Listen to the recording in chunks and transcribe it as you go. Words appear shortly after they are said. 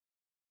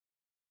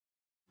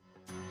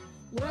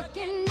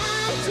Working 9 to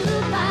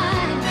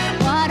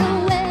 5, what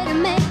a way to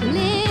make a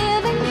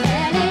living,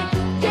 barely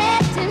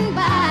getting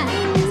by.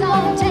 It's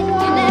all taking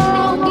and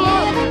no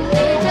giving.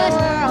 They just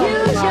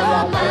use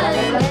your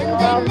mind and they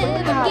never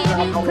give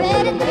you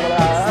credit.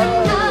 It's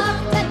enough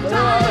to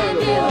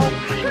drive you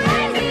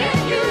crazy if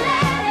you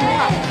let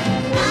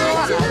it.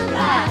 9 to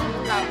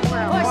 5,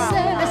 for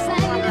service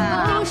and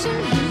devotion,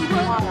 you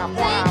would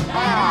think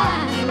that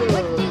I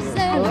would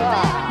deserve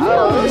that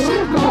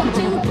promotion. Want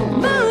to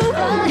move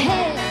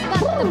ahead.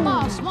 The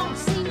boss won't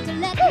seem to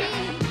let me.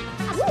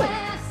 I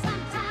swear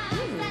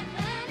sometimes that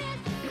man is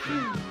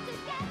out to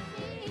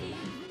get me.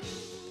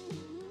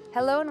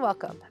 Hello and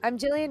welcome. I'm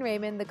Jillian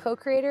Raymond, the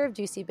co-creator of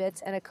Juicy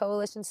Bits and a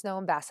Coalition Snow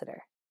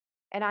ambassador.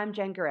 And I'm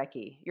Jen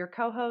Gurecki, your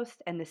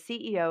co-host and the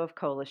CEO of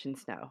Coalition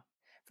Snow.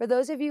 For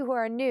those of you who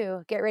are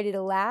new, get ready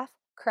to laugh,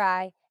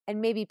 cry,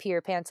 and maybe pee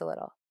your pants a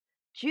little.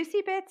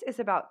 Juicy Bits is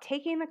about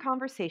taking the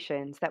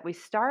conversations that we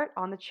start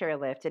on the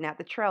chairlift and at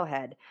the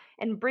trailhead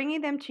and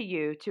bringing them to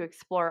you to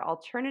explore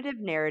alternative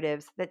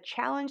narratives that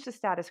challenge the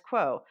status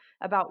quo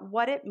about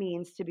what it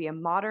means to be a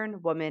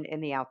modern woman in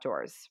the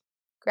outdoors.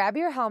 Grab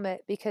your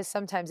helmet because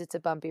sometimes it's a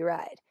bumpy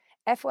ride.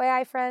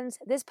 FYI, friends,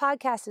 this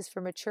podcast is for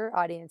mature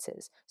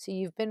audiences, so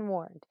you've been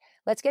warned.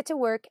 Let's get to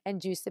work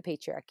and juice the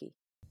patriarchy.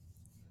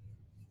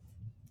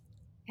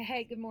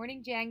 Hey, good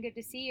morning, Jen. Good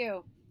to see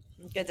you.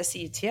 Good to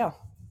see you too.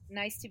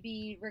 Nice to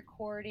be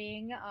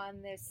recording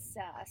on this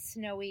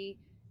snowy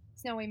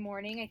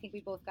morning. I think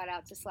we both got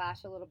out to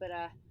slash a little bit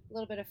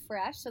of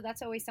fresh, so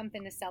that's always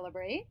something to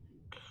celebrate.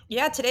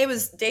 Yeah, today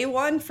was day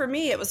one for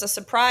me. It was a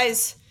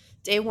surprise.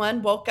 Day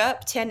one, woke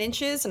up 10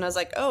 inches and I was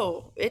like,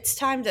 oh,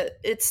 it's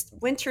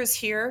winter's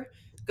here.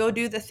 Go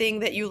do the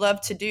thing that you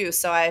love to do.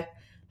 So I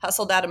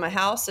hustled out of my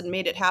house and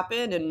made it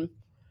happen and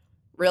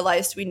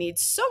realized we need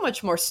so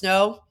much more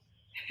snow.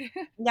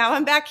 Now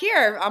I'm back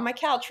here on my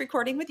couch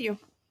recording with you.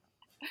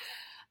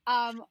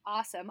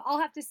 Awesome. I'll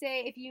have to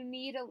say, if you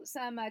need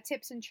some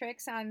tips and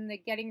tricks on the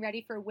getting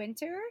ready for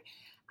winter,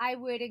 I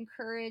would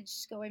encourage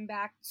going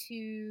back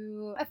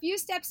to a few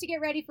steps to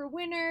get ready for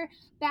winter.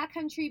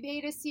 Backcountry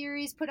Beta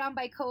series put on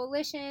by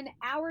Coalition,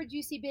 our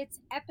Juicy Bits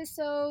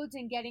episodes,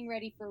 and getting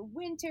ready for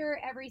winter.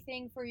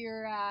 Everything for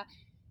your,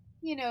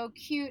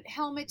 cute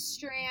helmet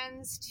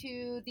strands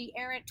to the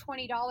errant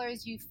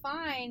 $20 you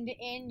find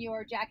in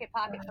your jacket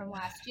pocket from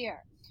last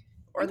year.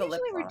 Or the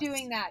lip usually gloss. We're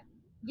doing that.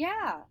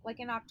 Yeah, like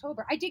in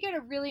October. I did get a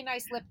really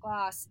nice lip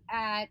gloss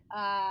at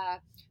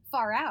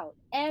Far Out,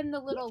 and the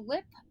little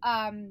lip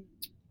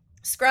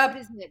scrub.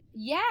 What is it?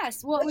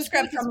 Yes. Well, it was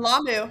scrub from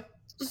Lamu.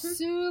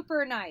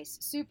 Super nice.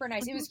 Super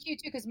nice. It was cute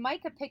too because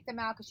Micah picked them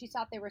out because she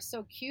thought they were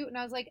so cute, and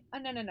I was like, oh,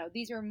 no.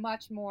 These are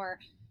much more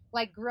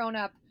like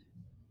grown-up,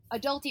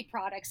 adulty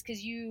products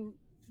because you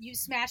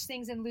smash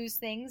things and lose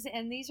things,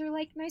 and these are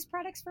like nice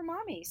products for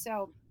mommy.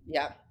 So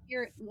yeah,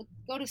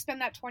 go to spend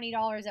that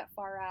 $20 at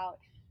Far Out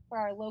for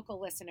our local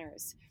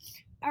listeners.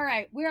 All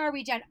right, where are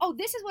we, Jen? Oh,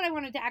 this is what I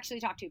wanted to actually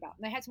talk to you about.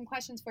 And I had some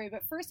questions for you,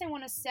 but first I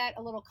want to set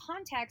a little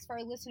context for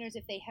our listeners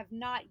if they have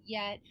not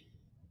yet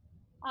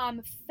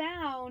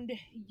found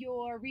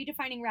your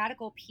Redefining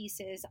Radical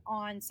pieces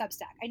on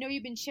Substack. I know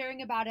you've been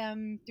sharing about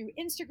them through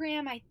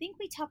Instagram. I think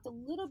we talked a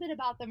little bit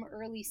about them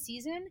early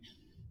season,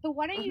 but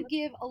why don't you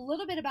give a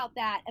little bit about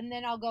that, and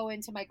then I'll go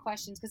into my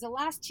questions, because the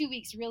last 2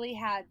 weeks really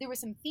there were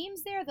some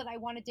themes there that I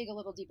want to dig a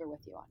little deeper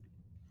with you on.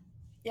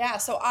 Yeah,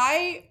 so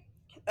I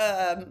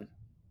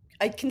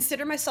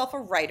consider myself a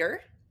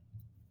writer.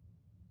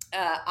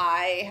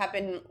 I have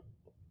been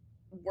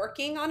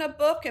working on a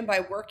book, and by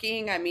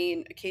working, I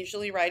mean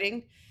occasionally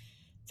writing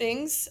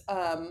things.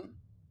 I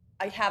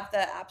have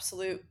the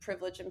absolute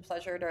privilege and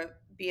pleasure to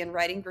be in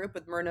writing group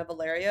with Myrna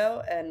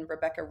Valerio and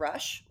Rebecca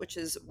Rush, which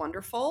is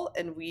wonderful.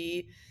 And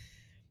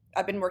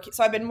I've been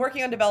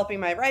working on developing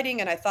my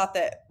writing, and I thought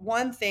that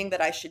one thing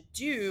that I should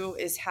do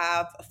is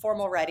have a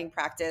formal writing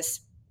practice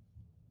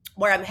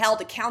where I'm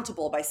held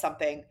accountable by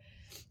something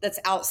that's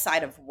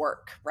outside of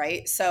work,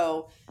 right?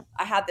 So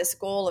I had this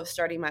goal of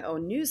starting my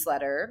own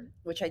newsletter,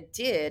 which I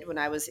did when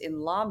I was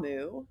in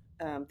Lamu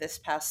this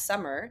past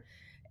summer.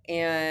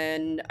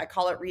 And I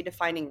call it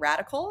Redefining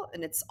Radical.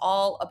 And it's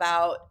all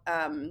about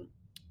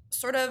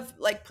sort of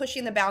like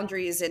pushing the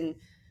boundaries and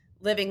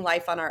living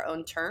life on our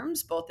own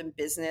terms, both in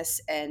business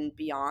and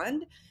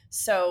beyond.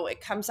 So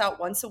it comes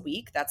out once a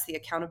week. That's the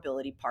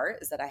accountability part,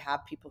 is that I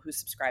have people who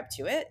subscribe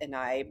to it, and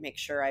I make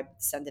sure I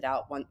send it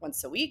out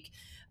once a week.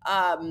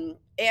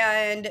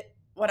 And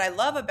what I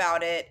love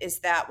about it is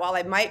that while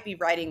I might be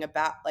writing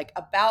about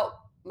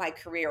my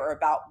career or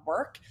about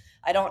work,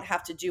 I don't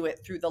have to do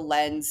it through the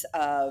lens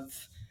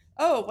of,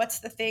 oh, what's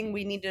the thing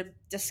we need to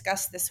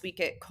discuss this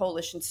week at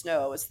Coalition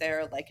Snow? Is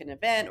there like an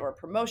event or a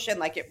promotion?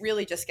 Like, it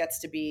really just gets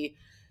to be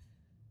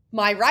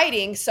my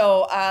writing.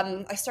 So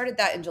I started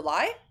that in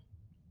July.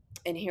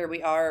 And here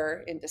we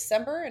are in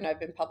December, and I've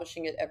been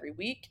publishing it every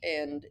week,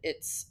 and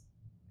it's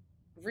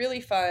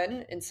really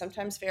fun and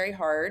sometimes very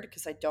hard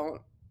because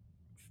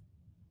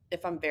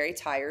if I'm very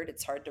tired,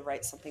 it's hard to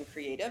write something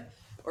creative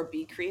or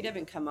be creative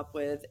and come up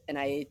with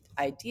an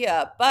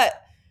idea.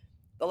 But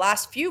the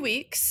last few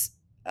weeks,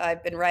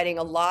 I've been writing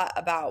a lot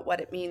about what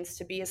it means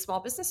to be a small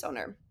business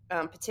owner,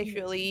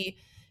 particularly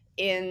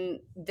in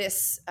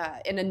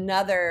in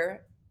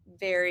another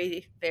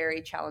very,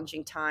 very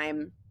challenging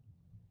time,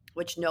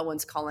 which no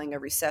one's calling a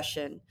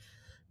recession,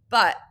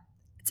 but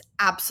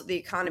the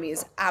economy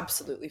is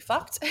absolutely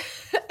fucked.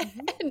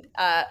 and,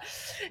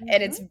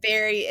 and it's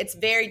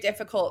very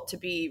difficult to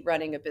be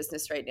running a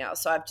business right now.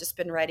 So I've just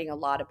been writing a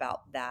lot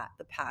about that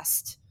the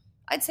past,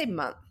 I'd say,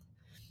 month.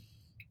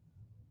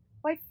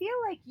 Well, I feel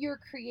like your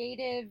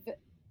creative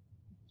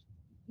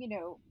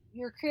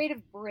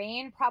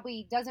brain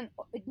probably doesn't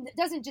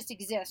just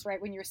exist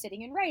right when you're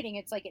sitting and writing.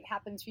 It's like it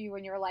happens for you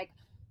when you're like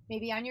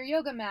maybe on your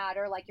yoga mat,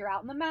 or like you're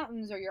out in the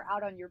mountains, or you're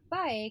out on your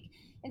bike.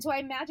 And so I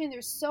imagine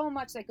there's so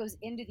much that goes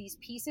into these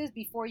pieces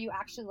before you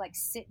actually like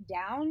sit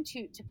down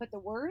to put the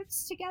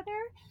words together.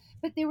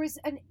 But there was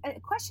a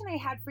question I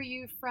had for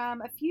you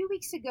from a few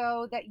weeks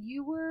ago, that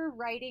you were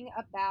writing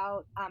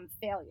about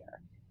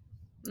failure.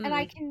 And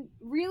I can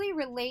really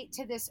relate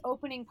to this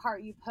opening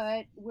part you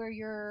put, where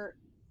you're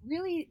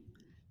really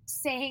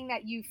saying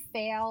that you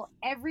fail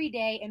every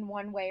day in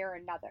one way or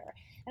another.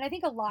 And I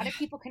think a lot of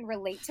people can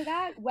relate to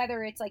that,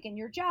 whether it's like in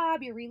your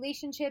job, your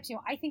relationships.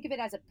 I think of it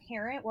as a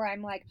parent, where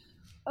I'm like,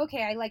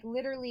 okay, I like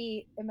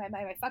literally, am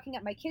I fucking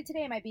up my kid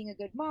today? Am I being a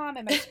good mom?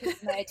 Am I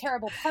a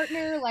terrible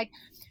partner? Like,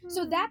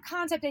 so that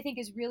concept I think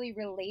is really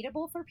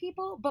relatable for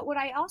people. But what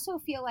I also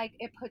feel like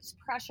it puts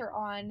pressure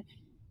on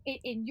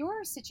in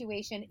your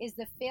situation is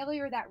the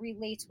failure that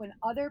relates when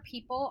other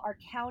people are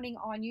counting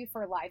on you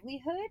for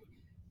livelihood.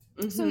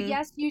 So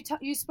yes,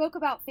 you spoke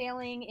about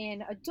failing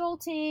in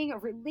adulting or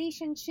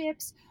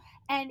relationships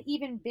and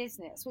even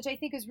business, which I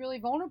think is really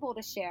vulnerable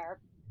to share.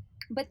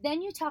 But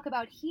then you talk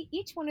about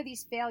each one of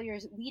these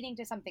failures leading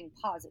to something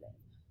positive.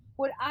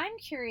 What I'm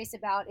curious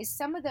about is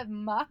some of the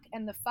muck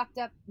and the fucked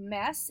up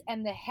mess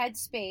and the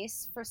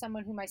headspace for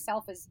someone who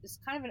myself is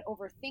kind of an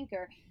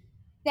overthinker,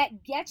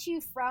 that gets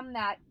you from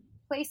that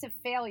place of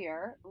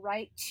failure,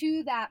 right,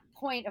 to that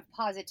point of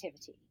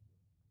positivity,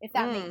 if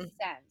that makes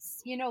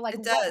sense. Like It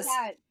what does.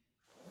 that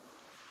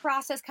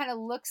process kind of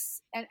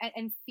looks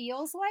and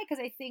feels like,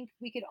 because I think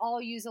we could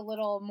all use a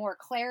little more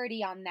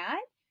clarity on that.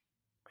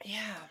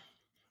 Yeah,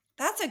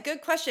 that's a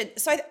good question.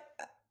 So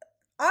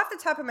off the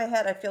top of my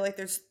head, I feel like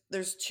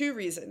there's two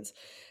reasons.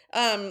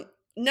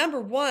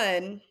 Number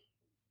one,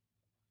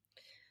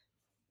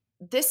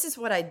 this is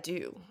what I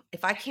do.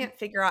 If I can't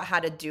figure out how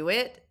to do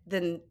it,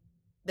 then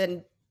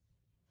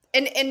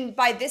and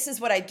by this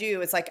is what I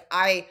do, it's like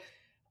I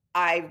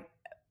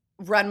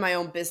run my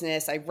own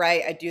business, I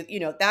write, I do,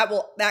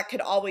 that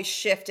could always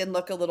shift and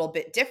look a little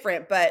bit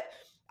different, but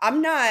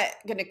I'm not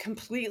going to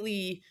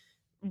completely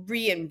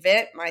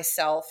reinvent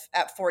myself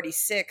at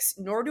 46,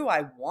 nor do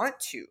I want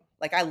to.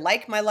 Like, I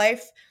like my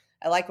life.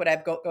 I like what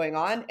I've got going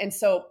on. And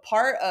so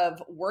part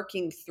of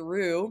working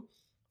through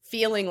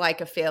feeling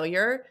like a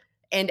failure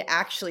and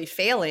actually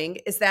failing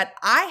is that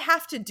I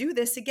have to do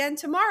this again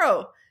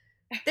tomorrow.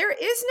 There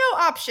is no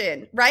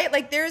option, right?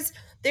 Like there's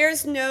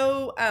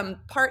no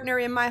partner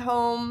in my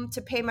home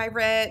to pay my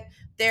rent.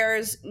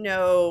 There's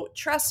no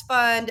trust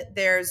fund.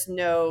 There's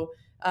no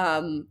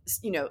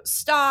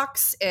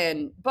stocks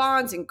and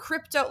bonds and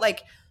crypto.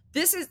 Like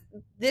this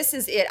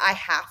is it. I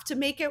have to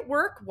make it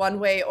work one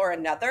way or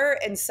another.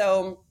 And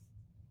so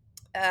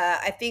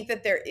I think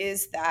that there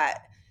is that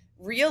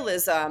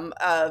realism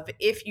of,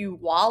 if you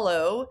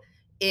wallow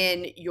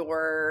in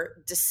your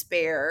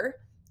despair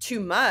too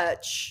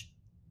much,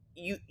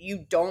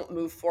 you don't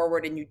move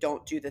forward and you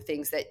don't do the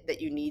things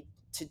that you need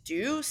to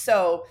do.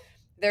 So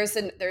there's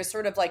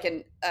sort of like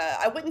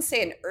I wouldn't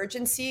say an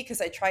urgency, because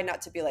I try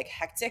not to be like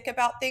hectic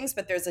about things,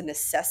 but there's a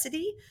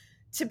necessity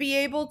to be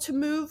able to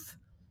move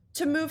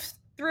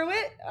through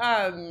it.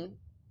 And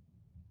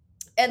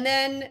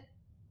then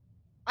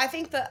I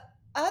think the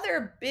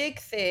other big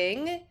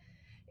thing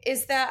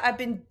is that I've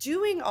been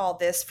doing all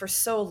this for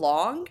so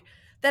long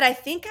that I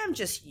think I'm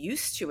just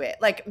used to it.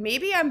 Like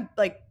maybe I'm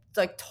like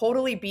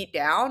totally beat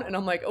down and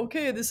I'm like,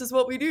 okay, this is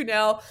what we do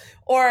now.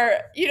 Or,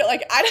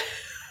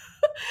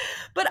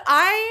 but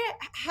I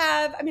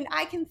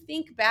can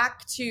think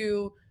back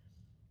to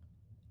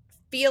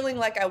feeling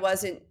like I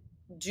wasn't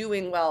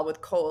doing well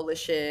with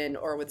Coalition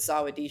or with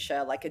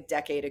Zawadisha like a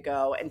decade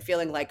ago, and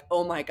feeling like,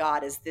 oh my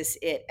God, is this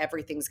it?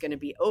 Everything's going to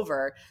be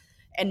over.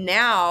 And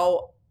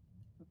now,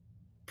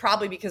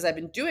 probably because I've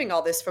been doing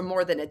all this for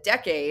more than a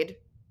decade,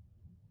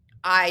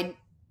 I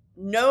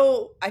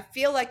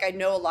feel like I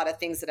know a lot of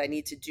things that I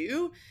need to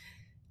do,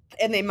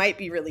 and they might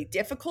be really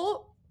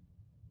difficult,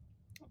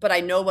 but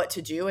I know what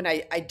to do, and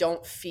I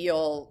don't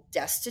feel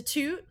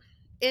destitute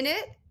in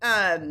it.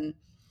 And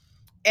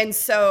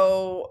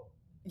so,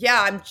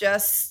 yeah, I'm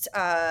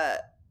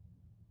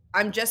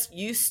just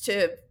used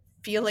to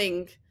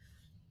feeling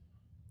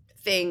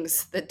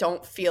things that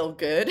don't feel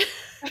good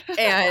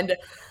and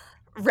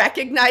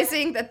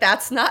recognizing that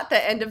that's not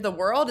the end of the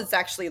world. It's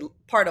actually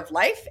part of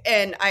life.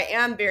 And I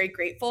am very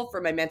grateful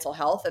for my mental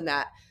health, and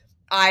that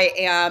I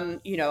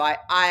am,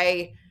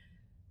 I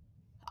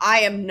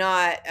am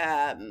not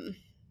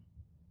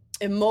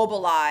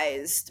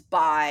immobilized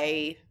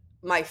by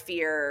my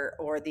fear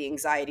or the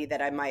anxiety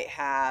that I might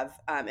have.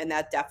 And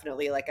that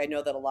definitely, like, I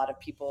know that a lot of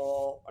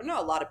people, or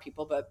not a lot of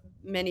people, but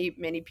many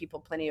people,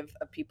 plenty of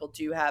people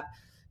do have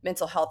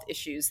mental health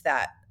issues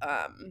that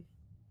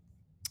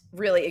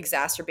really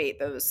exacerbate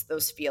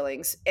those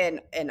feelings.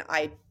 And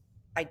I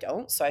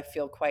don't, so I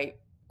feel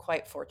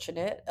quite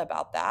fortunate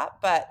about that.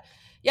 But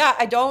yeah,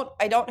 I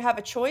don't have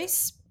a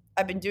choice.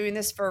 I've been doing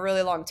this for a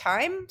really long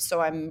time, so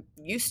I'm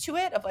used to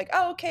it, of like,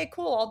 oh, okay,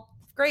 cool,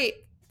 great,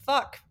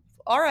 fuck,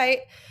 all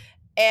right.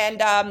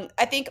 And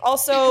I think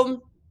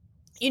also,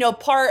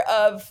 part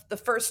of the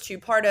first two,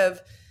 part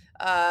of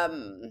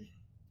um,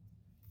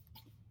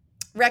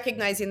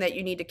 recognizing that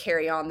you need to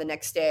carry on the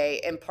next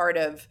day, and part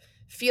of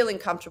feeling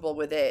comfortable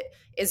with it,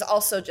 is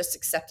also just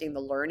accepting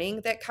the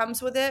learning that comes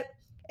with it,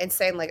 and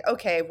saying, like,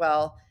 okay,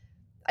 well,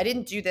 I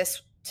didn't do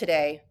this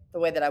today the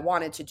way that I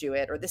wanted to do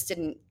it, or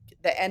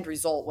the end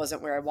result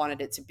wasn't where I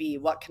wanted it to be.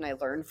 What can I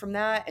learn from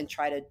that and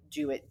try to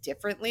do it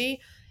differently?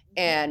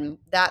 And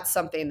that's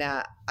something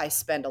that I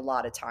spend a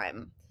lot of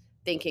time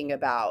thinking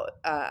about,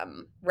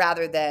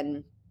 rather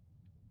than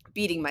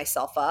beating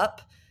myself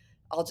up.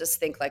 I'll just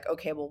think, like,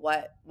 okay, well,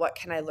 what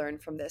can I learn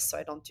from this so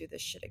I don't do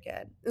this shit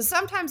again? And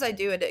sometimes I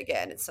do it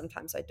again, and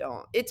sometimes I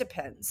don't. It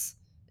depends.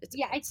 It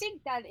Yeah, I depends.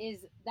 think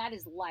that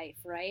is life,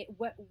 right?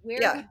 Where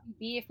Yeah. would we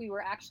be if we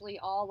were actually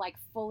all like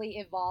fully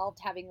evolved,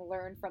 having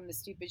learned from the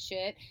stupid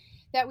shit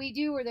that we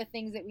do, or the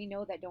things that we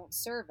know that don't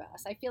serve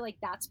us? I feel like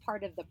that's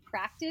part of the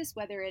practice,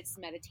 whether it's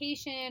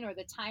meditation or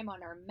the time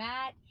on our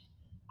mat.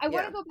 I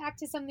want Yeah. to go back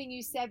to something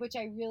you said, which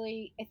I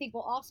think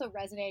will also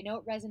resonate. I know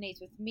it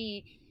resonates with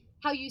me.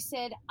 How you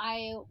said,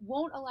 I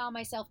won't allow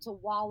myself to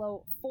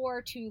wallow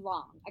for too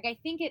long. Like, I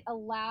think it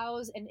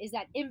allows and is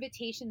that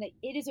invitation that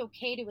it is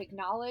okay to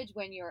acknowledge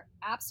when you're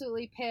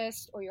absolutely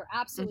pissed, or you're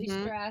absolutely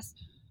Mhm. stressed,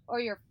 or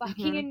you're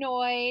fucking Mhm.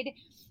 annoyed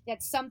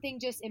that something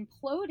just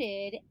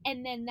imploded.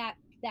 And then that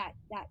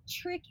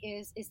trick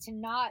is to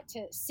not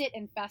to sit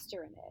and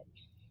fester in it.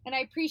 And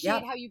I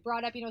appreciate Yeah. how you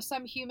brought up,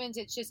 some humans,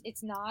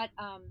 it's not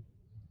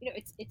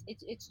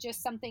it's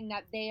just something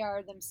that they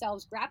are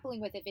themselves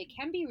grappling with. If it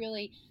can be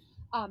really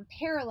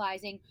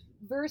paralyzing,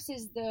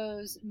 versus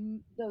those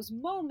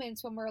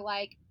moments when we're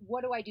like,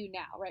 what do I do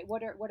now, right?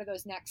 What are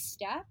those next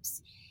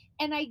steps?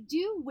 And I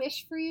do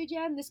wish for you,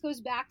 Jen, this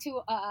goes back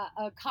to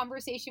a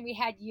conversation we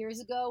had years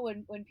ago,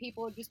 when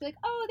people would just be like,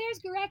 oh, there's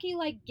Gurecki,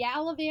 like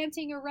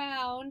gallivanting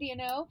around,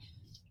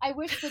 I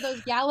wish for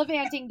those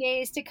gallivanting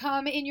days to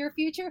come in your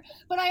future,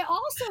 but I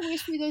also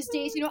wish for those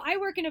days. I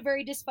work in a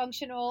very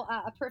dysfunctional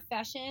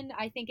profession.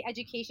 I think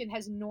education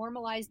has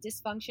normalized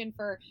dysfunction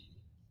for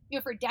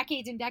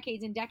decades and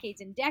decades and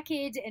decades and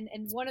decades. And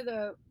one of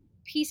the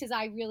pieces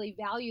I really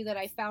value that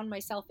I found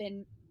myself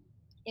in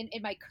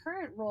my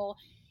current role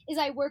is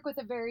I work with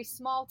a very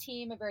small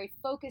team, a very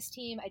focused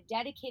team, a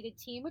dedicated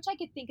team, which I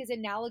could think is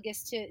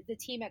analogous to the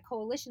team at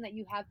Coalition that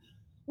you have,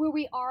 where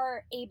we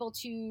are able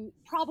to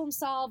problem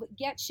solve,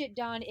 get shit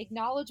done,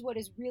 acknowledge what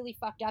is really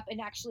fucked up,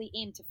 and actually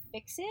aim to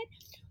fix it.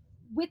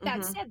 With that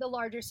Mhm. said, the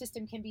larger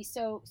system can be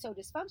so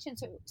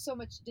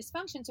much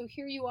dysfunction. So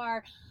here you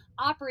are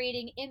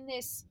operating in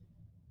this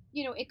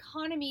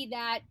economy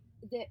that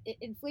the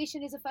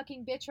inflation is a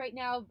fucking bitch right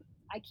now.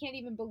 I can't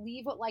even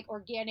believe what like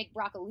organic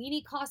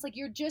broccolini costs. Like,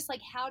 you're just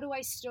like, how do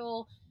I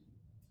still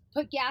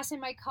put gas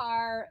in my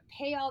car,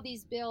 pay all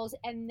these bills,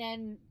 and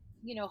then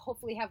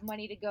hopefully have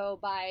money to go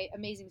buy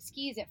amazing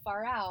skis at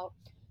Far Out?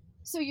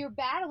 So you're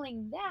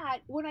battling that.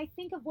 When I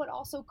think of what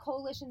also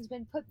Coalition's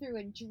been put through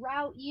in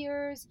drought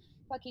years,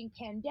 fucking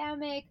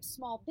pandemic,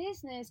 small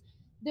business,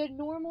 the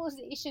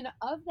normalization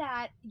of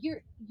that,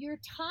 your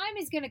time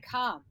is gonna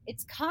come.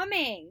 It's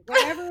coming.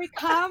 Whenever it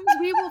comes,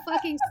 we will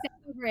fucking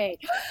celebrate.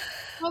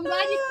 So I'm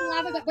glad you can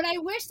laugh at that. But I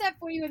wish that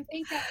for you and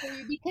think that for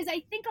you, because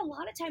I think a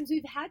lot of times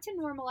we've had to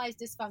normalize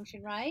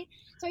dysfunction, right?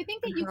 So I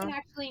think that you can Uh-huh.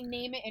 actually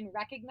name it and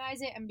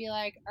recognize it and be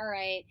like, all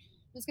right,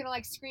 I'm just gonna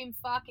like scream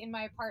fuck in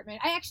my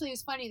apartment. It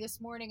was funny this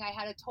morning. I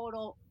had a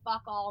total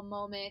fuck all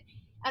moment,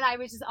 and I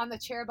was just on the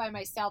chair by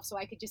myself, so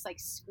I could just like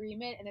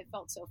scream it, and it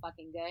felt so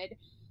fucking good.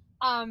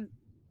 Um,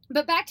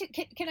 but back to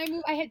can I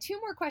move? I had two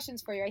more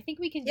questions for you. I think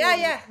we can do Yeah, it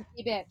in yeah.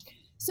 a bit.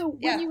 So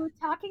when Yeah. you were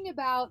talking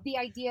about the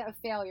idea of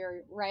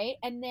failure, right?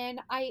 And then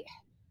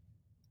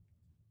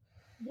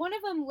one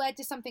of them led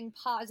to something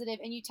positive,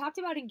 and you talked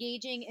about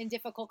engaging in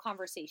difficult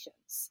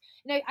conversations.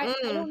 And I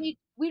don't Mm. need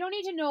we don't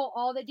need to know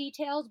all the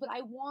details, but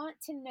I want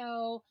to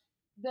know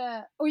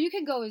or you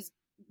can go as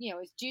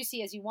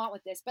juicy as you want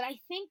with this, but I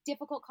think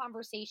difficult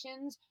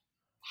conversations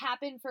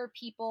happen for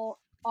people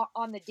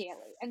on the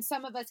daily, and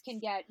some of us can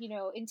get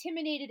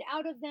intimidated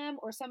out of them,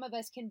 or some of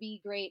us can be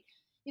great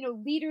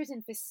leaders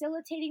in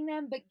facilitating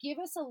them. But give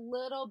us a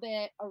little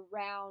bit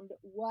around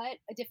what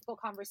a difficult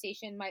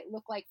conversation might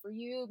look like for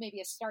you,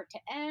 maybe a start to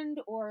end,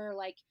 or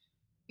like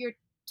your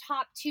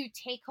top two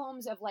take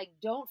homes of like,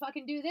 don't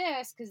fucking do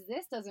this because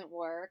this doesn't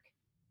work.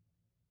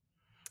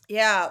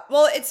 Yeah.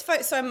 Well, it's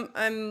fine. So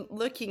I'm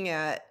looking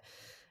at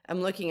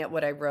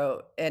what I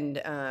wrote,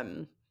 and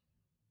I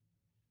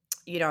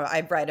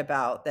write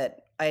about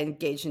that I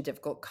engage in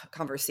difficult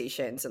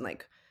conversations, and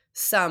like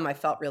some I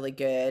felt really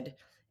good,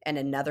 and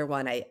another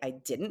one I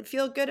didn't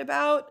feel good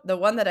about. The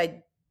one that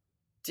I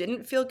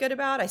didn't feel good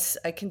about,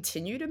 I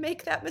continue to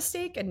make that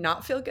mistake and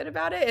not feel good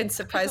about it. And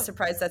surprise,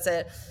 surprise, that's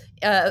a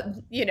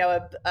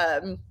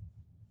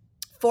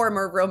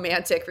former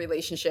romantic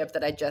relationship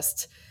that I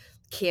just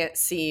can't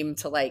seem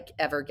to like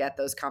ever get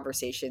those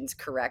conversations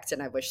correct.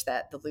 And I wish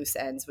that the loose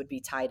ends would be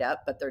tied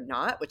up, but they're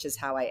not, which is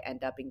how I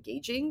end up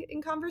engaging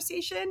in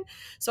conversation.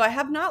 So I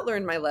have not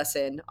learned my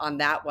lesson on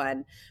that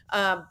one.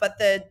 But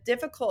the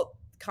difficult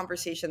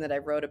conversation that I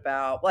wrote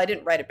about, well, I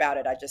didn't write about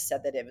it. I just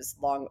said that it was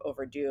long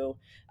overdue.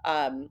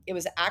 It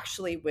was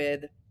actually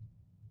with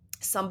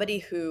somebody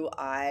who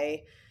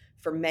I,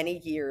 for many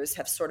years,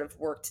 have sort of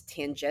worked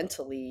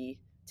tangentially.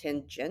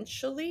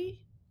 Tangentially.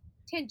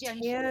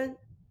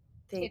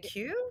 Thank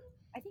you.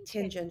 I think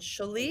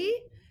Tangentially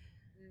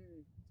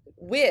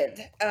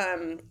with.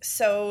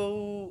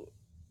 So,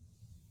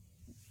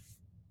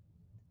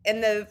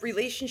 and the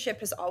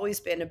relationship has always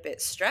been a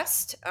bit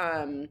stressed,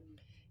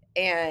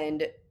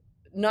 and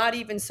not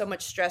even so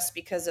much stress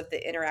because of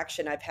the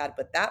interaction I've had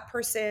with that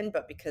person,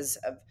 but because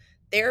of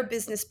their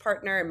business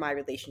partner and my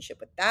relationship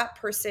with that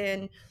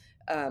person.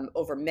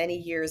 Over many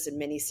years and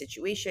many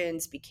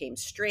situations became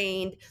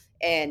strained,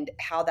 and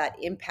how that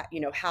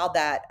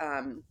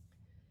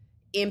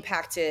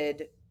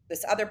impacted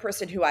this other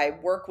person who I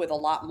work with a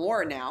lot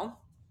more now.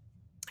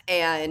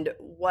 And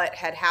what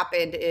had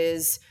happened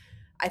is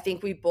I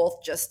think we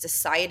both just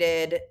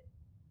decided,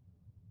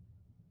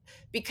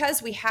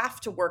 because we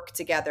have to work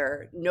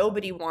together,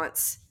 nobody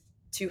wants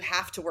to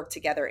have to work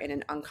together in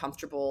an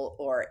uncomfortable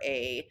or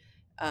a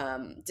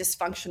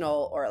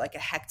dysfunctional or like a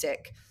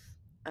hectic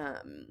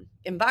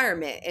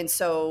environment. And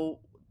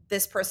so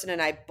this person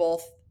and I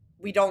both,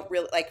 we don't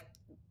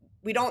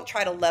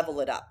try to level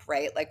it up,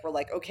 right? Like, we're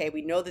like, okay,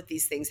 we know that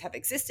these things have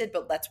existed,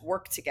 but let's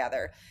work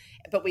together.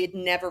 But we had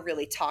never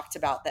really talked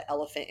about the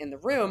elephant in the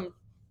room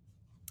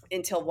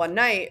until one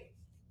night,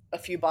 a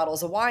few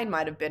bottles of wine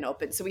might have been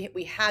open. So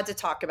we had to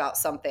talk about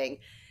something,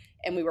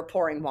 and we were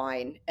pouring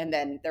wine, and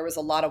then there was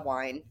a lot of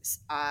wine.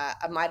 I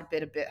might have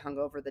been a bit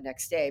hungover the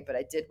next day, but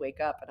I did wake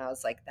up and I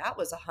was like, that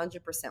was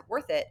 100%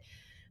 worth it,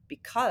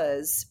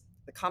 because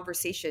the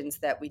conversations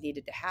that we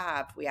needed to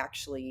have, we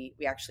actually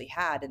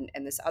had.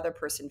 And this other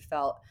person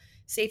felt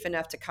safe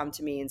enough to come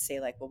to me and say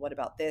like, well, what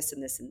about this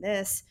and this and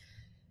this?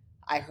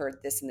 I heard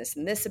this and this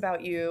and this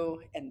about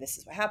you, and this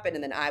is what happened.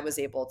 And then I was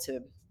able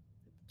to,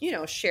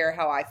 share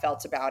how I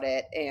felt about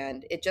it.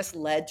 And it just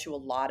led to a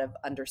lot of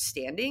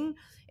understanding.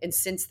 And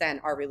since then,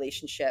 our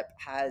relationship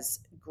has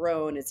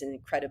grown. It's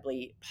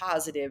incredibly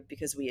positive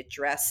because we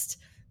addressed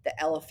the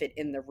elephant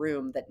in the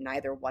room that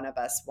neither one of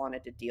us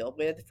wanted to deal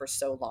with for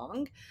so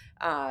long.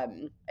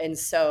 And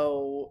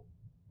so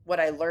what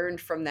I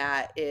learned from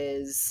that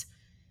is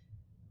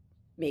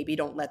maybe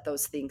don't let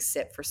those things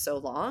sit for so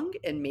long,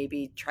 and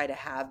maybe try to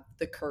have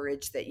the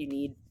courage that you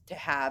need to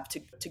have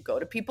to go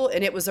to people.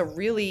 And it was a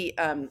really,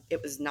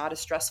 it was not a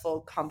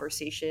stressful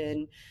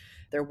conversation.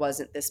 There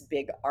wasn't this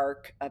big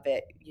arc of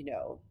it,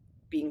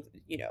 being,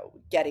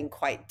 getting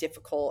quite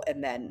difficult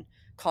and then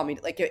call me.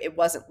 Like it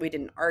wasn't, we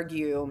didn't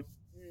argue.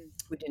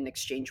 We didn't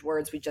exchange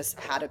words. We just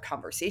had a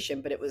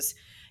conversation, but it was,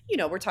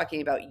 we're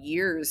talking about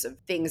years of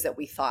things that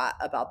we thought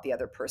about the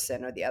other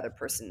person or the other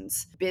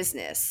person's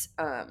business.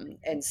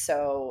 And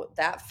so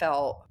that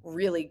felt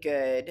really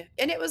good.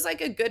 And it was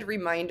like a good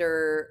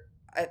reminder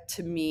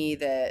to me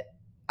that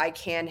I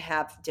can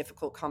have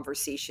difficult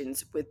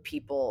conversations with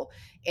people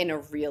in a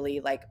really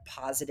like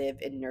positive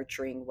and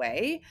nurturing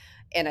way.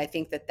 And I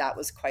think that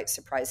was quite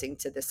surprising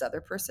to this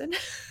other person.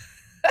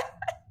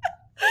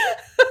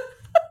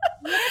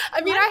 I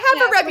mean, I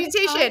have a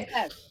reputation.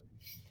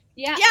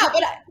 Yeah,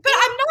 but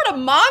I'm not a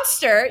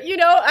monster.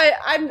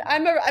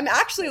 I'm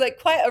actually like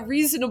quite a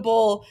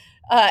reasonable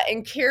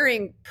and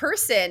caring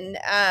person.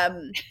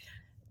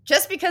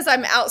 Just because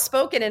I'm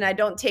outspoken and I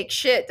don't take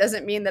shit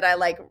doesn't mean that I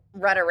like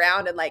run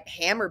around and like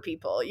hammer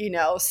people,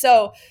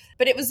 So,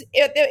 but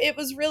it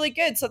was really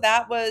good. So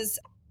that was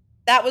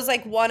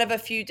like one of a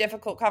few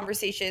difficult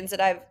conversations that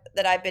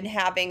I've been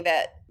having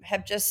that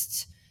have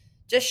just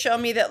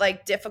shown me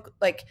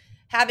that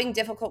having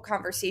difficult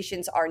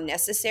conversations are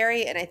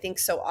necessary. And I think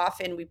so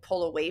often we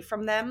pull away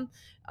from them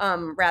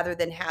rather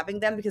than having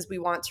them because we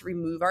want to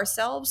remove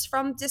ourselves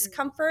from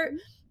discomfort.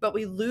 But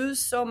we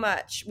lose so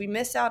much. We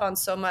miss out on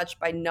so much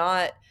by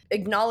not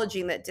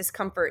acknowledging that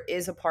discomfort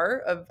is a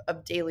part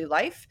of daily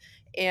life.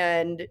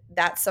 And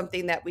that's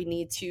something that we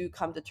need to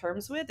come to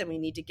terms with, and we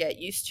need to get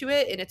used to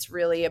it. And it's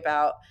really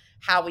about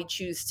how we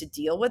choose to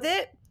deal with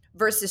it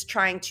versus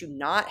trying to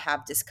not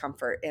have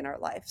discomfort in our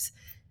lives.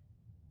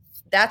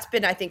 That's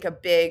been, I think, a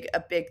big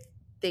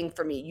thing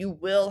for me. You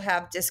will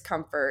have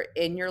discomfort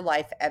in your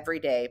life every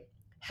day.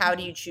 How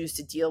do you choose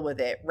to deal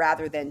with it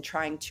rather than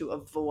trying to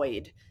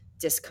avoid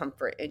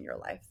discomfort in your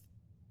life?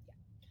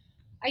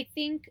 I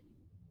think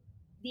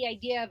the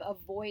idea of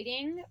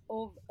avoiding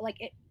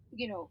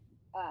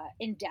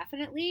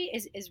indefinitely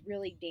is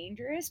really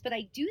dangerous. But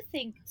I do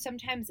think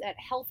sometimes that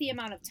healthy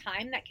amount of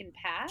time that can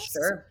pass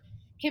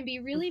can be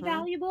really Mm-hmm.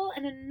 valuable.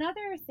 And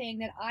another thing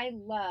that I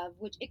love,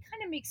 which it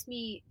kind of makes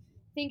me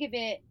think of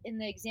it in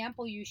the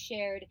example you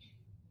shared,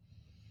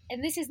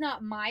 and this is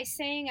not my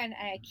saying, and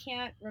I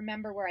can't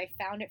remember where I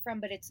found it from,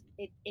 but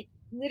it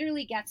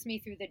literally gets me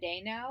through the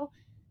day now.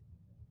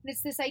 And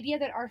it's this idea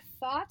that our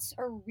thoughts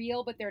are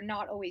real, but they're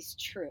not always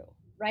true,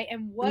 right?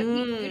 And what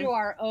we do to Mm,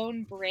 our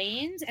own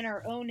brains and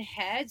our own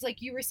heads, like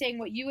you were saying,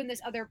 what you and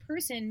this other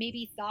person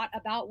maybe thought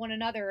about one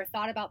another or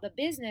thought about the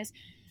business,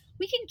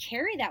 we can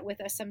carry that with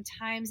us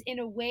sometimes in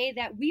a way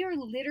that we are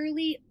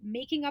literally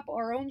making up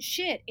our own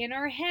shit in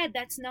our head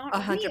that's not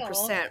real.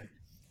 100%.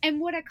 And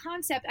what a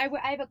concept. I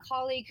have a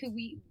colleague who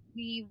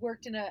we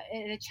worked in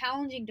a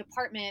challenging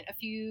department a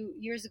few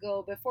years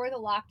ago before the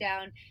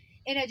lockdown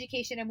in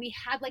education, and we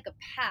had like a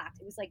pact.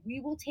 It was like, we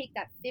will take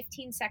that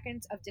 15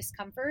 seconds of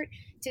discomfort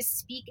to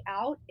speak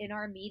out in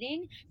our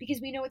meeting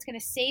because we know it's going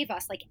to save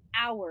us like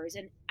hours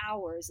and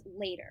hours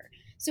later.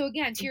 So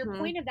again, to your Hmm.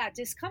 point of that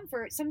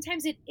discomfort,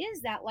 sometimes it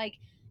is that, like,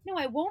 no,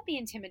 I won't be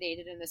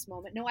intimidated in this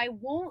moment. No, I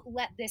won't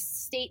let this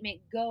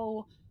statement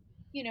go,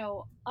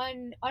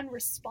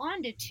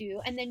 unresponded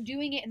to, and then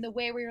doing it in the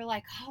way where you're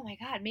like, oh my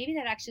god, maybe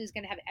that actually is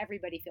going to have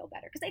everybody feel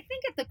better. Because I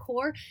think at the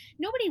core,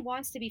 nobody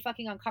wants to be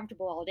fucking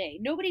uncomfortable all day.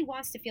 Nobody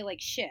wants to feel like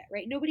shit,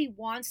 right? Nobody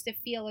wants to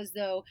feel as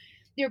though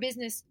their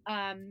business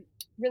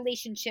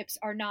relationships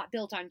are not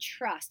built on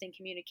trust and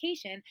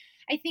communication.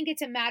 I think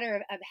it's a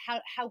matter of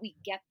how we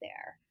get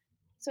there.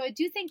 So I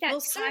do think that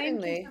Well, time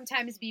can certainly.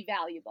 sometimes be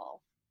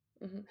valuable.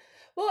 Hmm.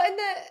 Well, and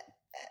the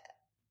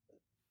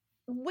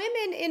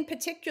women in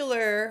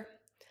particular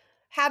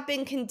have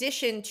been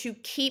conditioned to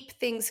keep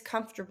things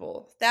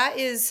comfortable. That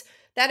is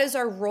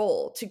our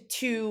role, to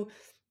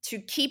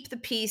keep the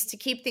peace, to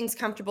keep things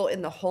comfortable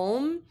in the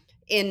home,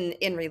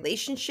 in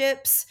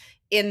relationships,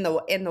 in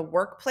the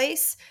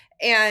workplace.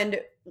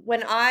 And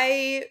when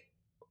I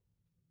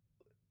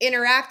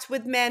interact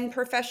with men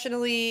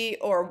professionally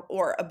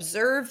or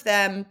observe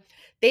them,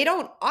 they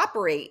don't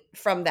operate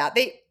from that.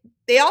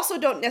 They also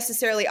don't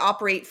necessarily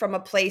operate from a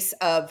place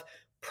of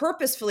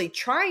purposefully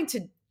trying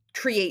to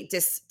create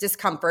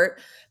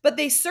discomfort, but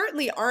they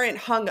certainly aren't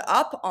hung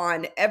up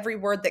on every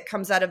word that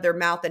comes out of their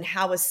mouth and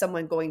how is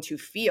someone going to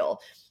feel.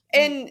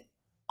 Mm. And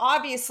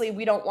obviously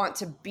we don't want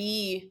to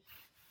be,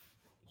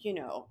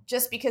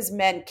 just because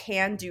men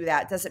can do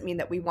that doesn't mean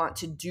that we want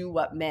to do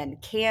what men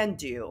can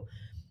do.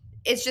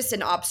 It's just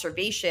an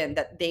observation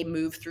that they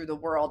move through the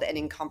world and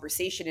in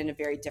conversation in a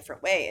very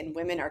different way. And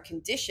women are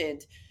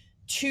conditioned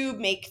to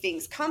make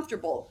things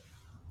comfortable.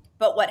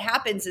 But what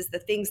happens is the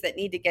things that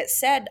need to get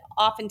said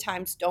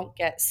oftentimes don't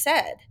get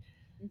said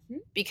Hmm.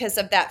 because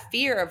of that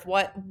fear of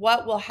what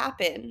will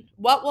happen.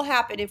 What will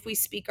happen if we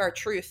speak our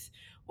truth?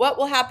 What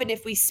will happen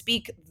if we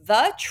speak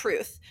the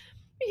truth?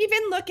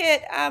 Even look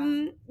at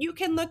you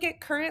can look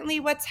at currently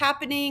what's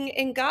happening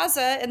in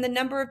Gaza and the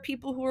number of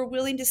people who are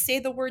willing to say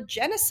the word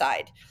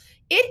genocide.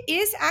 It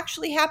is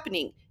actually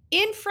happening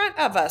in front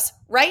of us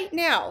right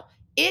now.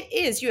 It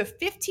is. You have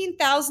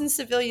 15,000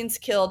 civilians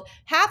killed,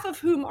 half of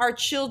whom are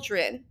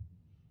children,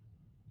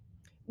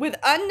 with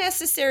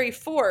unnecessary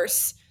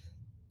force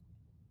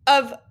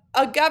of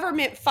a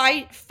government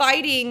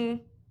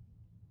fighting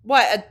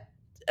what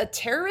a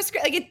terrorist,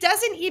 like, it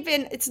doesn't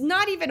even, it's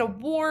not even a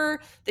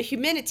war. The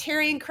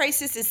humanitarian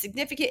crisis is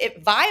significant.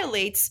 It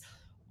violates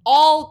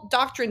all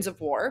doctrines of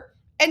war.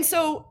 And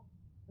so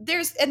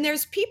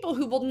there's people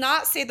who will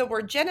not say the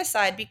word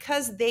genocide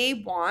because they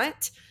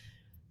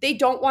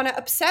don't want to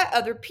upset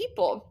other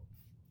people.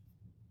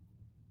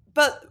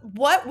 But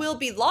what will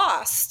be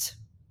lost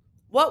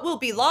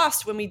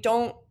when we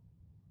don't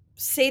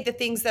say the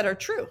things that are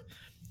true?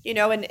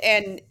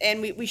 And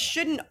we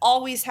shouldn't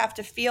always have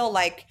to feel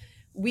like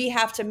we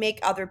have to make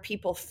other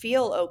people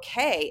feel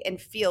okay and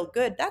feel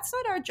good. That's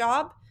not our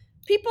job.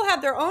 People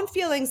have their own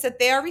feelings that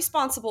they are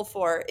responsible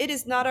for. It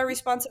is not our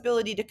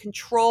responsibility to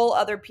control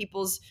other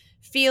people's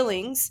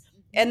feelings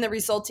Hmm. and the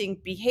resulting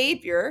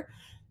behavior.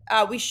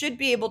 We should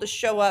be able to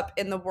show up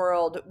in the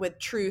world with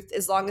truth,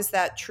 as long as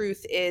that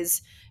truth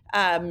is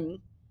um,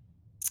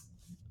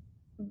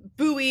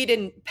 buoyed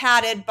and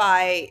padded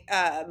by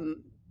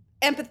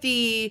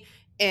empathy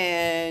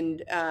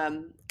and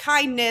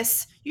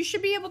kindness. You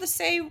should be able to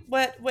say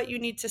what you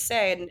need to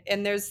say,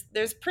 and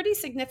there's pretty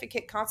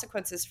significant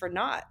consequences for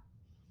not.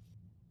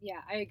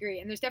 Yeah, I agree.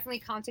 And there's definitely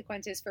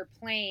consequences for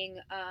playing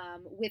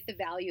with the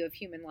value of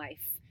human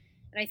life.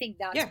 And I think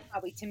that's Yeah.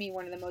 probably, to me,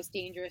 one of the most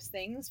dangerous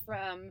things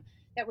from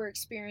that we're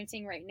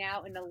experiencing right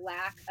now, and the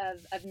lack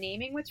of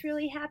naming what's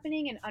really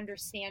happening and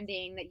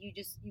understanding that you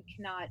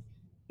cannot,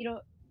 you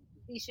know,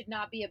 these should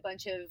not be a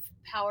bunch of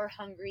power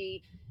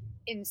hungry,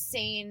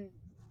 insane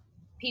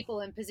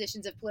people in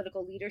positions of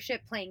political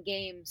leadership playing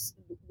games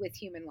with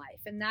human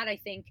life. And that, I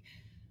think,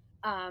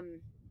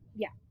 um,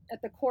 yeah,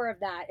 at the core of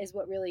that is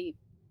what really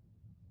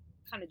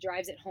kind of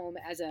drives it home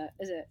as a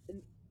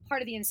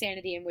part of the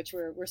insanity in which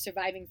we're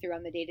surviving through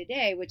on the day to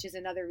day, which is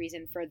another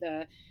reason for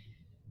the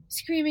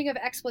screaming of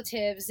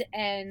expletives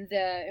and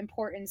the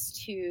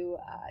importance to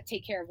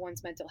take care of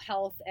one's mental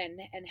health and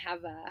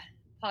have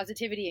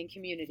positivity and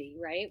community,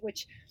 right?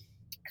 Which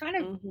kind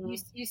of Mm-hmm.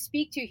 you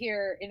speak to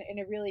here in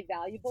a really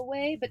valuable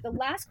way. But the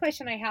last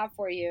question I have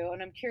for you,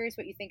 and I'm curious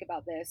what you think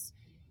about this,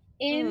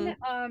 in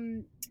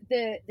Mm.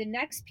 the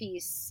next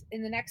piece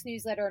in the next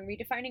newsletter on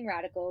redefining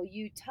radical,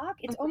 you talk,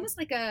 it's Mm-hmm. almost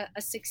like a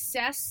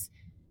success.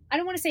 I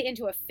don't want to say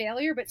into a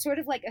failure, but sort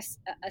of like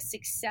a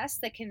success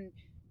that can,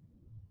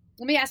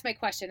 let me ask my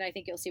question. I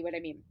think you'll see what I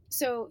mean.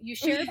 So you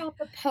share about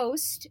the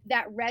post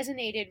that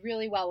resonated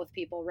really well with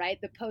people, right?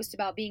 The post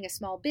about being a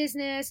small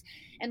business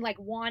and like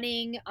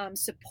wanting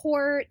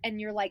support. And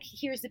you're like,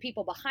 here's the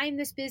people behind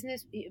this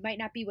business. It might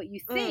not be what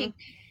you Mm. think.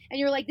 And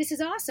you're like, this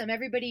is awesome.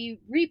 Everybody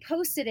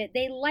reposted it.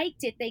 They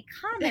liked it. They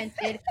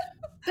commented.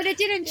 But it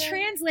didn't Yeah.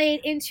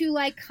 translate into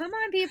like, come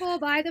on, people,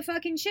 buy the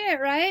fucking shit,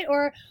 right?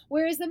 Or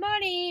where's the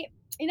money?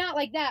 Not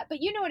like that,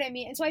 but you know what I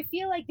mean. And so I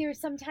feel like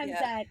there's sometimes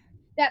Yeah.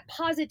 that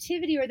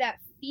positivity or that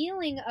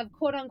feeling of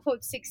quote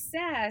unquote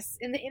success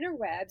in the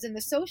interwebs and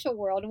the social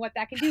world and what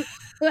that can do.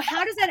 But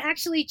how does that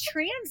actually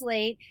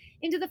translate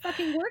into the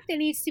fucking work that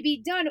needs to be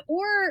done,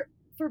 or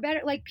for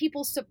better, like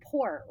people's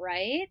support,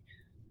 right?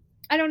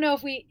 I don't know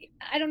if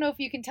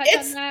you can touch on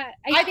It's that.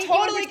 I think you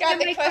totally got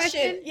understand the my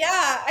question. question.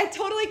 Yeah, I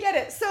totally get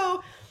it.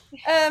 So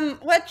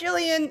what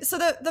Jillian, so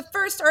the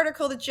first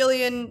article that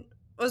Jillian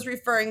was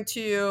referring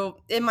to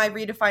in my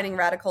Redefining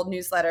Radical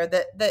newsletter,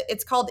 that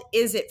it's called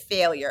Is It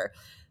Failure?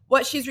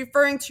 What she's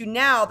referring to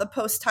now, the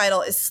post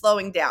title is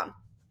Slowing Down.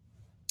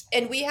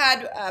 And we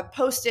had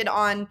posted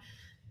on,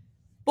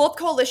 both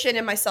Coalition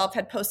and myself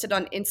had posted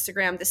on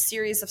Instagram this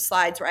series of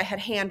slides where I had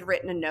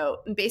handwritten a note.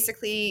 And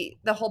basically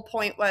the whole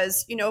point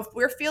was, if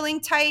we're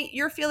feeling tight,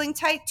 you're feeling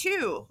tight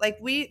too. Like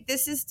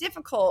this is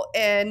difficult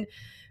and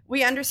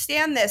we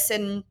understand this,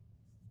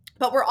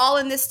 but we're all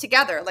in this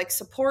together. Like,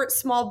 support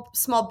small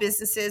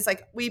businesses.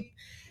 Like, we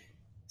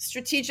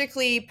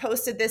strategically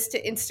posted this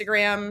to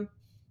Instagram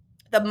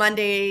the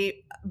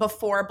Monday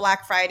before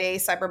Black Friday,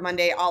 Cyber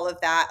Monday, all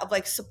of that, of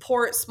like,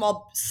 support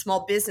small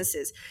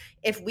businesses.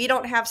 If we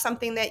don't have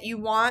something that you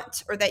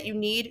want or that you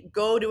need,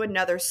 go to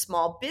another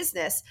small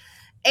business.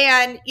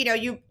 And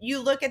you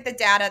look at the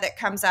data that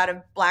comes out of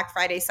Black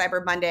Friday,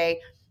 Cyber Monday,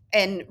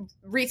 and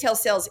retail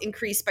sales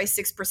increased by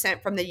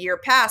 6% from the year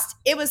past.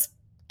 It was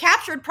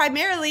captured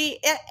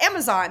primarily at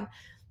Amazon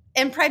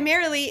and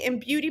primarily in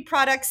beauty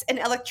products and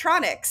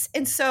electronics.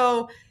 And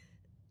so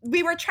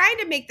we were trying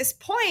to make this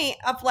point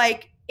of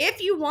like,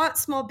 if you want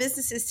small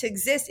businesses to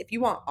exist, if you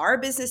want our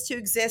business to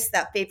exist,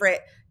 that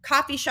favorite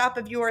coffee shop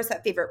of yours,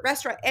 that favorite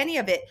restaurant, any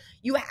of it,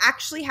 you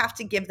actually have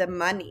to give them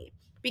money,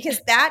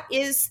 because that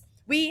is,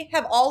 we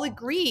have all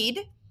agreed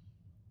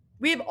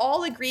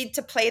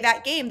to play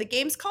that game. The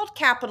game's called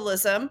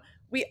capitalism.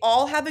 We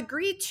all have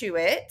agreed to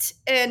it.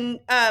 And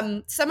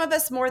some of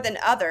us more than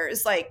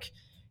others. Like,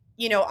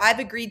 I've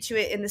agreed to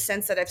it in the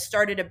sense that I've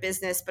started a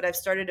business, but I've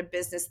started a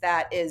business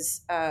that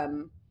is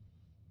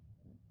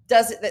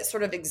that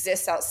sort of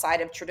exists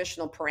outside of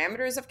traditional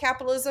parameters of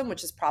capitalism,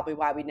 which is probably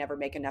why we never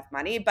make enough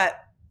money. But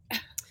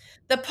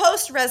the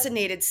post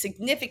resonated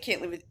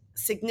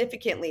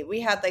significantly.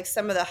 We had like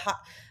some of the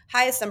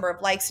highest number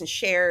of likes and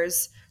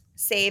shares,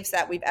 saves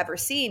that we've ever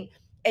seen.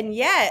 And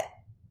yet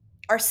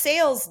our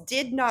sales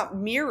did not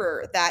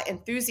mirror that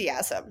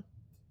enthusiasm.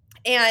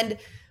 And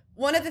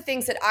one of the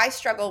things that I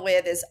struggle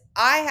with is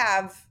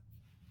I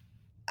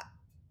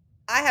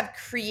have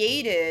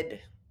created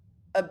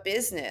a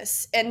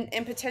business, and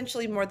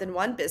potentially more than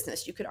one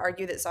business. You could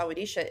argue that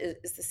Zawadisha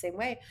is the same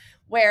way,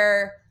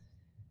 where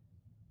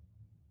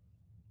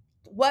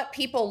what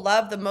people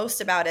love the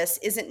most about us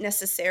isn't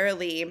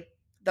necessarily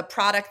the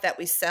product that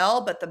we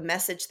sell, but the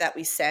message that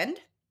we send,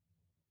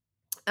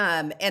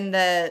 and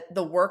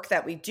the work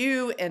that we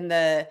do and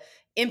the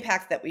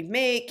impact that we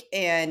make.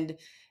 And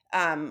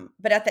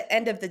but at the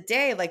end of the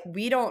day, like,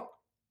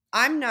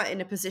 I'm not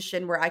in a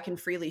position where I can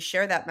freely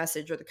share that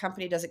message, or the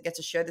company doesn't get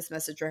to share this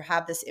message or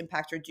have this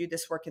impact or do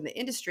this work in the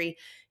industry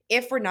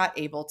if we're not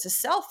able to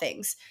sell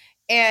things.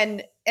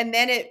 And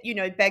then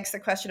it begs the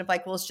question of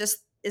like, well,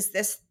 is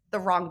this the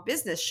wrong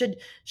business?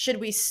 Should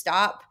we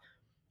stop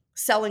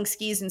selling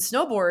skis and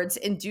snowboards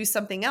and do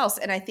something else?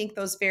 And I think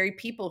those very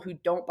people who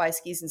don't buy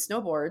skis and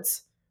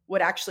snowboards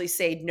would actually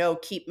say, no,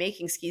 keep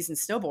making skis and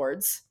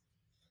snowboards,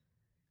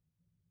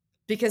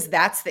 because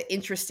that's the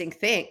interesting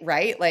thing,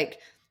 right? Like,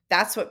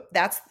 that's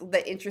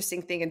the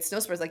interesting thing in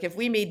snowsports. Like, if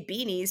we made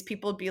beanies,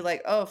 people would be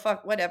like, oh,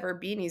 fuck, whatever,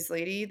 beanies,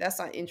 lady, that's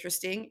not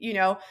interesting.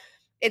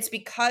 It's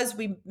because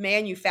we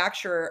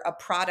manufacture a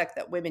product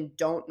that women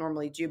don't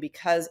normally do,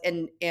 because,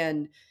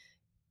 and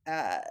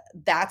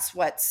that's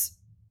what's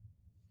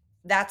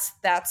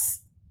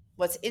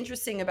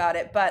interesting about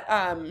it. But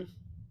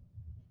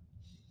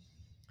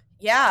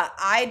yeah,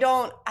 I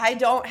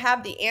don't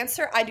have the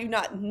answer. I do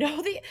not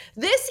know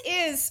this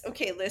is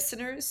okay,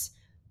 listeners.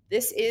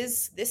 This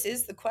is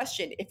the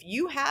question. If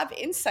you have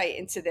insight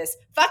into this,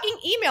 fucking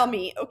email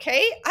me,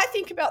 okay? I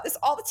think about this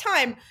all the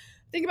time.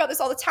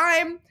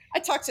 I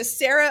talk to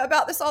Sarah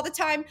about this all the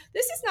time.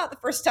 This is not the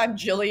first time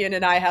Jillian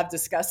and I have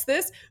discussed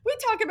this. We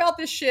talk about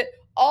this shit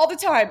all the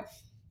time.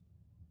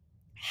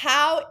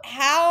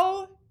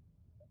 How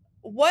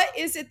what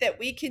is it that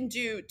we can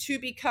do to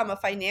become a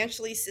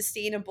financially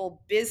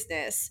sustainable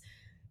business?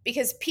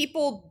 Because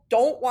people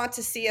don't want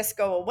to see us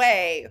go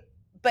away,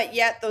 but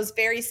yet those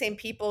very same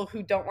people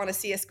who don't want to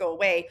see us go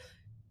away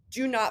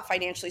do not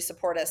financially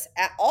support us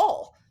at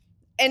all.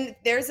 And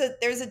there's a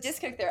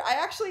disconnect there.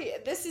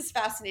 This is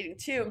fascinating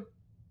too.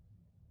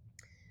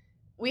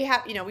 We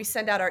have, we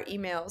send out our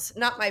emails,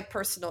 not my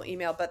personal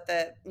email, but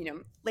the,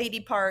 lady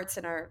parts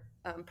and our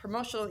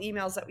promotional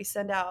emails that we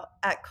send out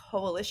at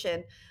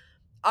Coalition.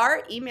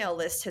 Our email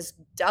list has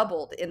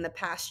doubled in the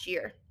past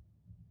year.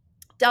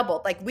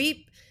 Doubled. Like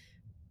we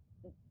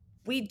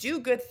do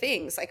good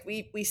things. Like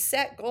we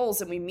set goals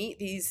and we meet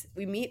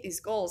these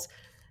goals.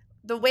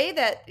 The way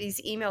that these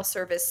email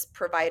service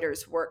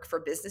providers work for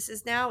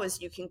businesses now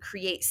is you can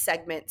create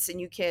segments and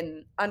you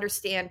can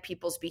understand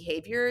people's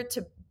behavior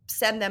to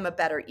send them a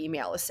better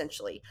email,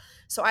 essentially.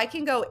 So I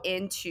can go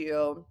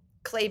into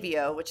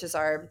Klaviyo, which is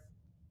our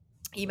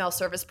email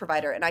service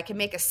provider, and I can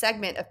make a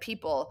segment of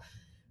people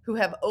who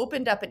have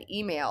opened up an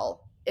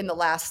email in the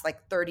last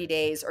like 30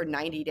 days or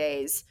 90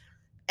 days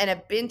and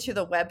have been to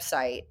the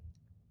website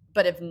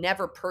but have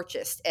never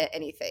purchased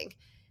anything.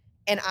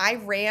 And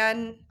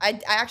I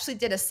actually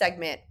did a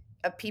segment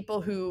of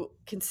people who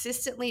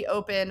consistently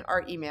open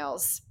our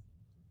emails,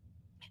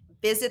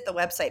 visit the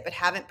website, but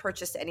haven't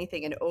purchased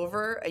anything in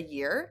over a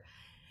year.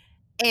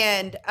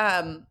 And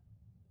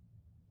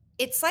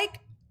it's like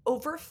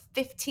over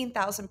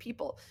 15,000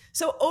 people.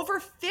 So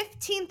over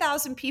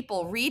 15,000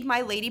 people read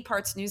my Lady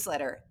Parts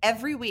newsletter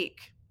every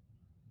week.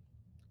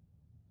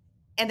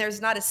 And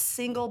there's not a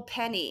single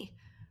penny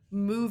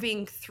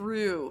moving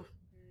through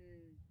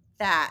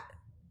that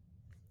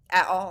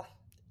at all.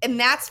 And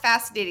that's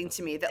fascinating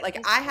to me, that like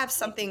I have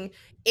something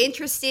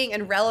interesting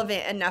and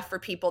relevant enough for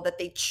people that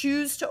they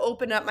choose to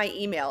open up my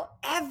email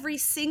every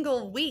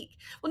single week.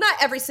 Well, not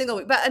every single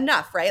week, but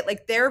enough, right?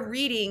 Like they're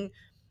reading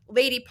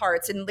Lady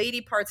Parts and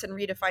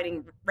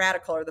Redefining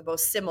Radical are the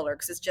most similar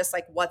because it's just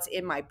like what's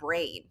in my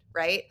brain,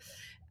 right?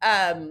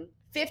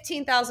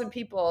 15,000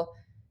 people,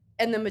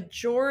 and the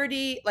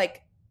majority,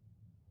 like,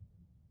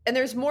 and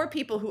there's more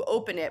people who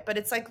open it, but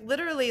it's like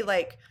literally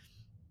like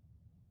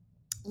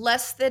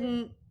less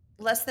than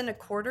a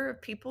quarter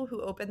of people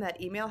who open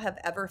that email have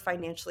ever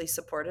financially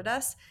supported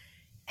us.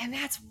 And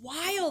that's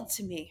wild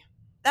to me.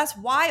 That's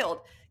wild.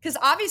 Because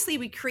obviously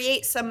we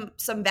create some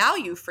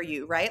value for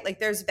you, right? Like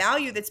there's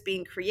value that's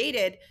being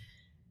created.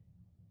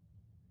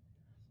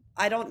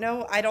 I don't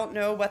know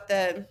what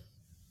the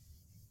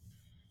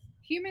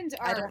humans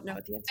are. I don't know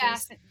what the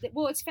answer is.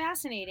 Well, it's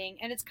fascinating,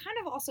 and it's kind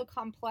of also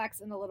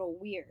complex and a little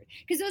weird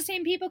because those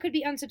same people could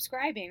be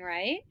unsubscribing,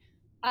 right?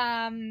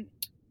 And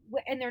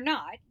they're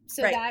not.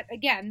 So Right. that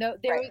again,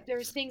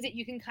 there's things that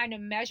you can kind of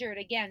measure it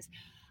against.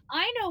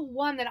 I know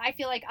one that I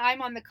feel like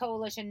I'm on the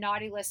Coalition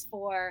naughty list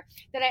for,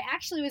 that I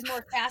actually was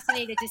more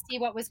fascinated to see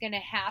what was going to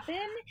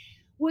happen.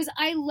 Was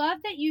I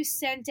love that you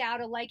sent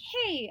out a like,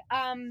 hey,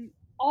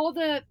 all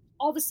the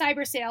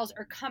cyber sales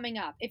are coming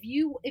up. If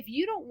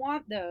you don't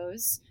want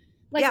those,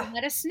 like,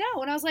 let us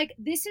know. And I was like,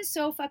 this is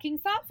so fucking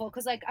thoughtful,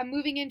 because like I'm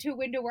moving into a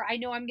window where I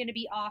know I'm going to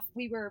be off.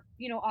 We were,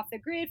 off the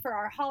grid for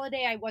our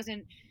holiday. I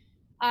wasn't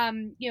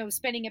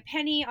spending a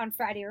penny on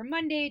Friday or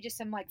Monday, just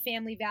some like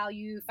family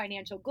value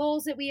financial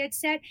goals that we had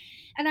set.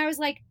 And I was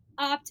like,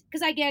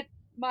 because I get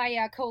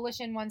my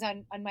Coalition ones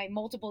on my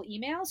multiple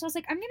emails. So I was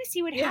like, I'm going to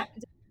see what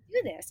happens if I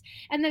do this.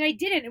 And then I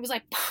did it. It was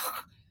like,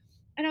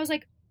 and I was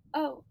like,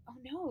 oh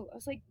no. I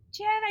was like,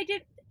 Jen,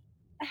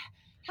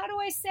 how do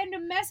I send a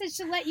message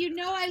to let you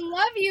know I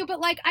love you? But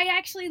like, I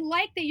actually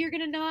like that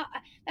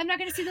I'm not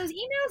going to see those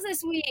emails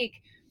this week.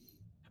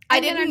 I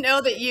didn't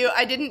know that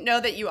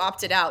you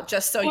opted out,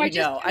 just so you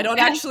know. I don't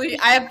actually,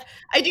 I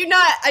do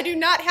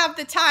not have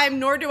the time,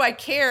 nor do I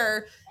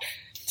care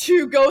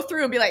to go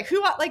through and be like,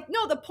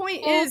 no, the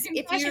point is but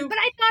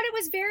I thought it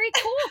was very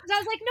cool, because I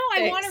was like,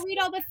 no, I want to read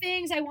all the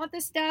things. I want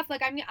this stuff.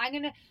 Like I'm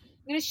going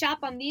to shop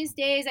on these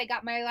days. I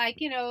got my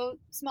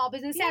small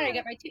business Saturday. I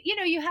got my,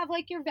 you have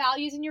like your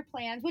values and your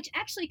plans, which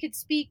actually could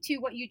speak to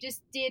what you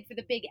just did for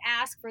the big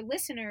ask for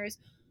listeners.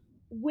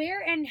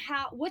 Where and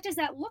how, what does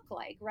that look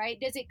like, right?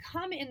 Does it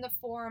come in the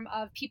form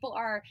of people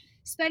are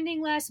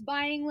spending less,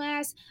 buying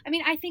less? I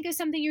mean, I think of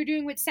something you're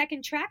doing with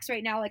Second Tracks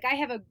right now. Like I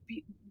have a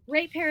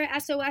great pair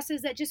of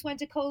SOSs that just went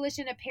to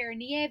Coalition, a pair of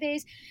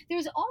Nieves.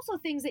 There's also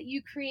things that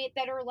you create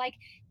that are like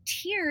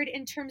tiered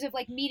in terms of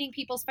like meeting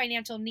people's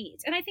financial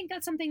needs. And I think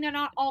that's something that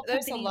not all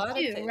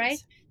companies do, right?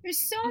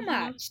 There's so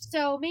much.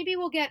 So maybe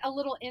we'll get a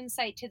little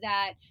insight to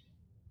that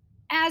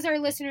as our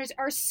listeners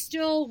are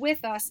still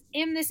with us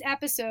in this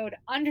episode,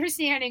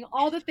 understanding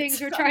all the things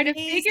we're trying to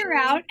figure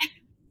out.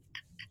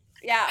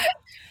 Yeah.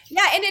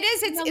 And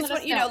it's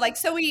what, like,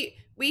 so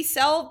we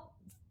sell,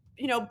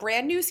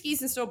 brand new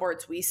skis and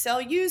snowboards. We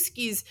sell used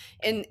skis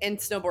and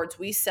snowboards.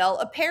 We sell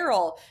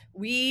apparel.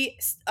 We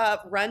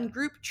run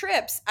group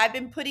trips. I've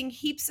been putting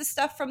heaps of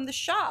stuff from the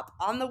shop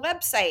on the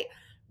website.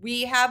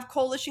 We have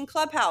Coalition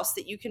Clubhouse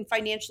that you can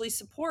financially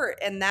support,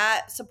 and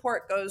that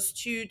support goes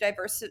to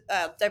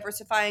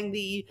diversifying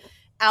the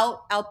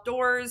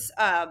outdoors.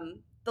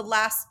 The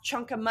last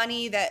chunk of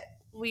money that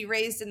we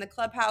raised in the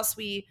clubhouse.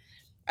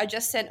 I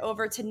just sent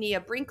over to Nia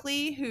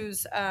Brinkley,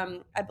 who's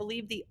I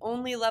believe the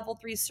only level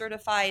 3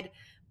 certified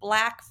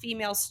Black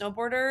female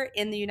snowboarder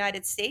in the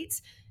United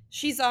States.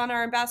 She's on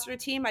our ambassador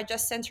team. I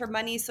just sent her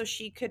money so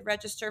she could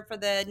register for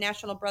the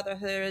National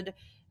Brotherhood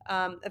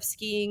of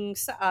Skiing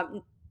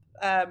summit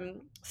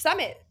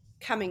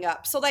coming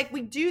up. So like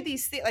we do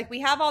these things, like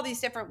we have all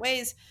these different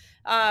ways.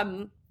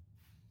 And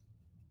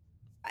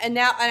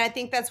I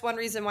think that's one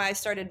reason why I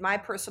started my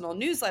personal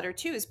newsletter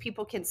too, is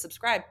people can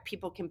subscribe,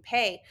 people can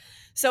pay.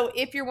 So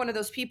if you're one of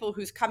those people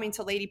who's coming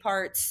to Lady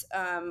Parts,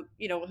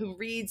 who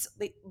reads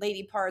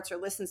Lady Parts or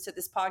listens to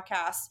this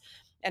podcast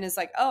and is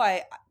like, oh,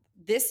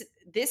 this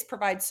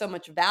provides so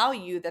much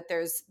value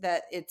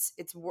that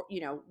it's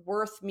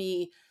worth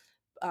me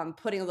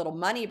putting a little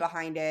money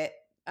behind it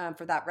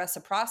for that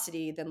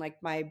reciprocity, then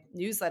like my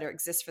newsletter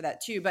exists for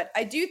that too. But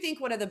I do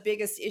think one of the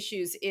biggest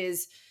issues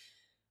is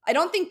I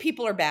don't think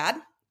people are bad.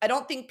 I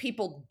don't think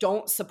people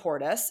don't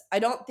support us. I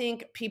don't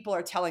think people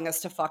are telling us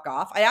to fuck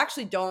off. I don't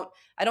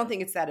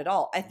think it's that at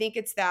all. I think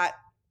it's that,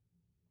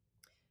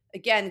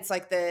 again, it's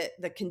like the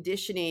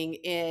conditioning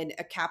in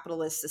a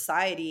capitalist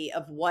society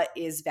of what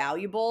is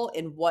valuable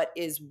and what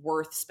is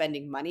worth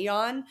spending money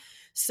on.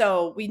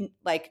 So we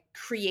like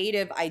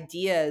creative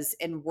ideas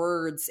and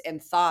words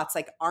and thoughts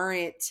like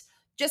aren't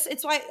just,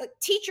 it's why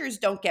teachers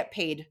don't get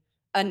paid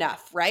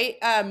enough, right?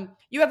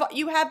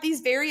 You have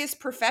these various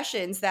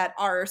professions that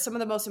are some of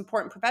the most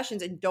important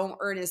professions and don't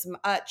earn as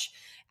much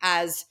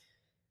as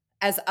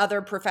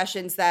other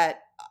professions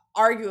that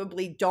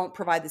arguably don't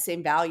provide the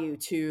same value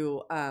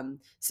to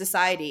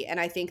society. And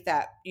I think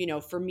that,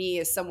 for me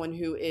as someone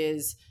who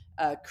is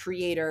a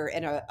creator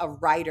and a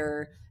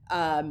writer,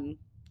 if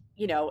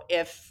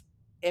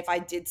I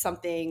did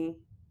something,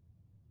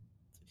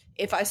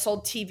 if I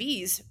sold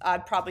TVs,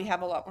 I'd probably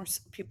have a lot more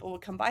people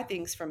would come buy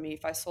things from me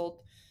if I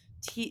sold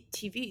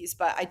TVs,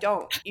 but I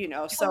don't,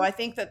 so I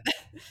think that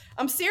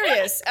I'm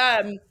serious.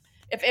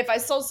 If I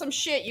sold some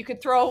shit you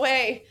could throw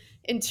away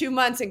in 2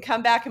 months and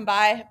come back and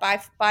buy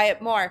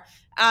it more.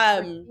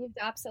 Perceived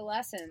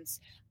obsolescence.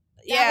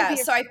 Yeah.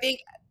 So I think,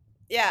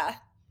 yeah,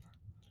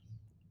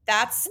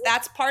 that's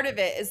part of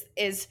it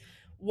is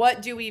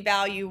what do we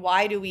value?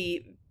 Why do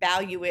we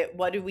value it?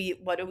 What do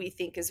we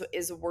think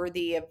is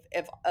worthy of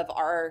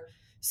our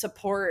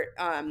support?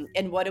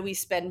 And what do we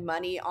spend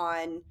money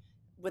on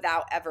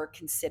without ever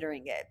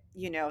considering it?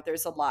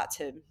 There's a lot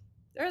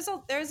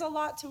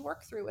to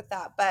work through with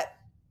that, but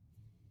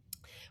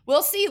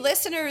we'll see.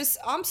 Listeners,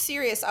 I'm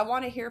serious. I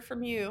want to hear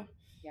from you.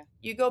 Yeah.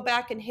 You go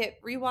back and hit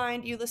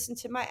rewind. You listen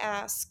to my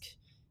ask.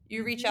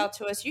 You reach out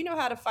to us. You know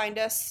how to find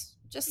us.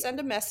 Just send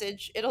a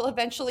message. It'll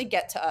eventually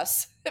get to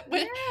us.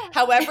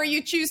 However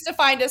you choose to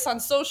find us on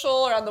social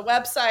or on the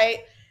website,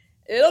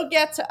 it'll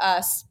get to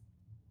us.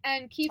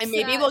 And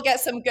maybe we'll get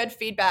some good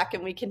feedback,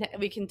 and we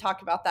can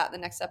talk about that in the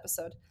next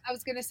episode. I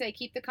was going to say,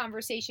 keep the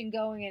conversation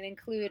going and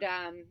include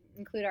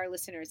our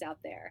listeners out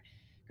there.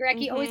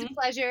 Grecki, always a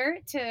pleasure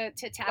to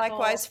tackle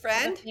likewise,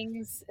 friend,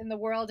 things in the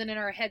world and in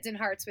our heads and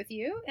hearts with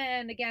you.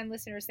 And again,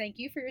 listeners, thank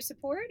you for your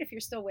support. If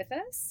you're still with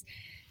us,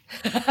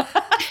 I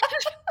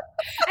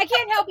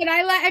can't help it.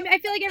 I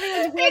feel like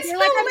everyone's weird. You're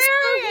like, I'm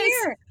still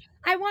here.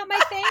 I want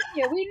my thank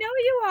you. We know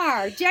you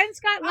are.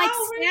 Jen's got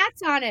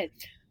stats on it.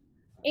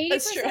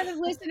 80% of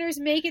listeners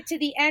make it to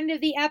the end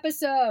of the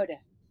episode.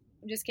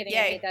 I'm just kidding. Yay.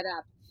 I made that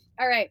up.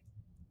 All right.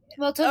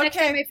 Well, till next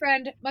time, my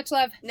friend. Much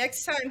love.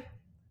 Next time.